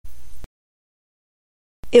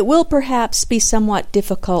It will perhaps be somewhat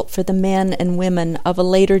difficult for the men and women of a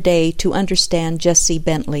later day to understand Jesse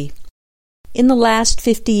Bentley. In the last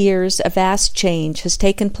 50 years, a vast change has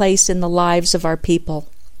taken place in the lives of our people.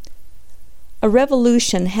 A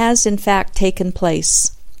revolution has in fact taken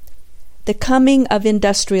place. The coming of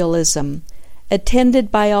industrialism,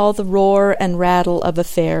 attended by all the roar and rattle of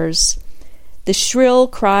affairs, the shrill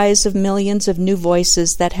cries of millions of new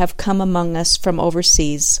voices that have come among us from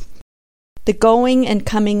overseas, the going and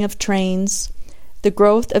coming of trains, the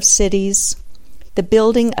growth of cities, the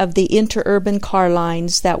building of the interurban car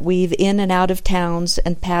lines that weave in and out of towns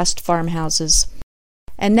and past farmhouses,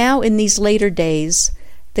 and now in these later days,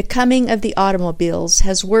 the coming of the automobiles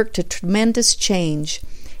has worked a tremendous change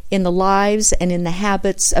in the lives and in the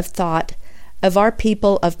habits of thought of our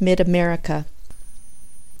people of mid-America.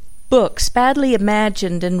 Books, badly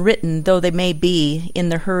imagined and written though they may be in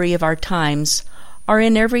the hurry of our times, are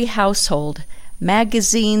in every household.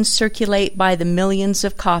 Magazines circulate by the millions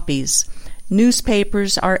of copies.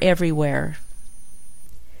 Newspapers are everywhere.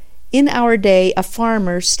 In our day, a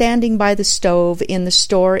farmer standing by the stove in the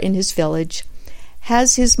store in his village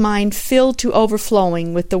has his mind filled to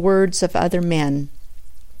overflowing with the words of other men.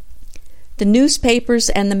 The newspapers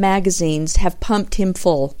and the magazines have pumped him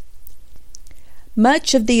full.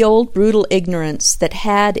 Much of the old brutal ignorance that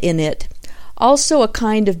had in it also a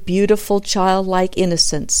kind of beautiful childlike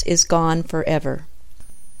innocence is gone forever.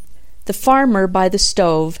 The farmer by the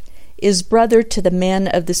stove is brother to the men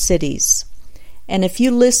of the cities, and if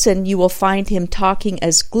you listen you will find him talking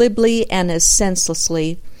as glibly and as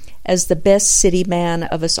senselessly as the best city man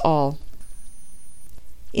of us all.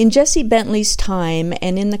 In Jesse Bentley's time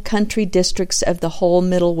and in the country districts of the whole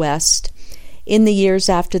Middle West, in the years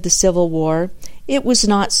after the Civil War, it was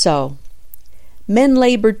not so. Men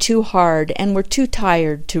labored too hard and were too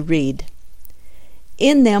tired to read.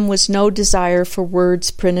 In them was no desire for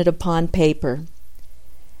words printed upon paper.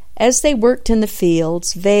 As they worked in the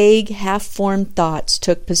fields, vague, half-formed thoughts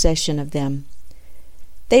took possession of them.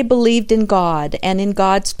 They believed in God and in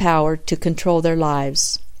God's power to control their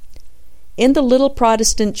lives. In the little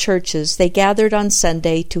Protestant churches they gathered on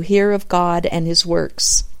Sunday to hear of God and His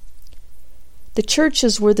works. The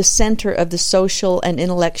churches were the center of the social and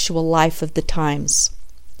intellectual life of the times.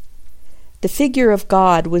 The figure of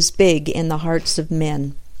God was big in the hearts of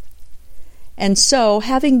men. And so,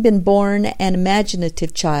 having been born an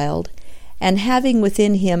imaginative child, and having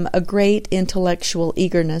within him a great intellectual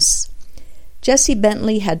eagerness, Jesse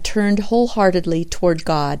Bentley had turned wholeheartedly toward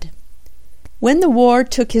God. When the war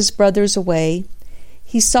took his brothers away,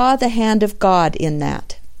 he saw the hand of God in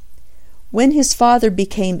that. When his father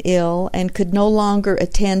became ill and could no longer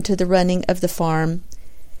attend to the running of the farm,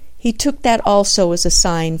 he took that also as a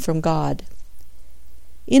sign from God.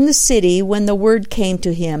 In the city, when the word came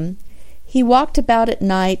to him, he walked about at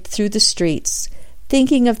night through the streets,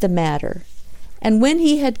 thinking of the matter, and when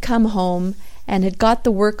he had come home and had got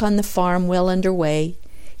the work on the farm well under way,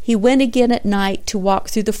 he went again at night to walk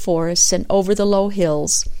through the forests and over the low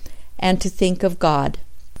hills, and to think of God.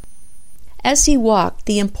 As he walked,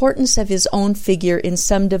 the importance of his own figure in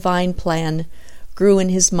some divine plan grew in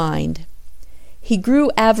his mind. He grew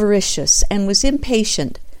avaricious and was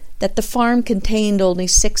impatient that the farm contained only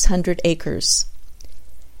 600 acres.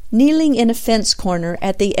 Kneeling in a fence corner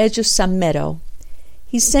at the edge of some meadow,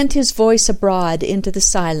 he sent his voice abroad into the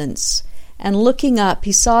silence, and looking up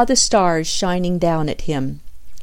he saw the stars shining down at him.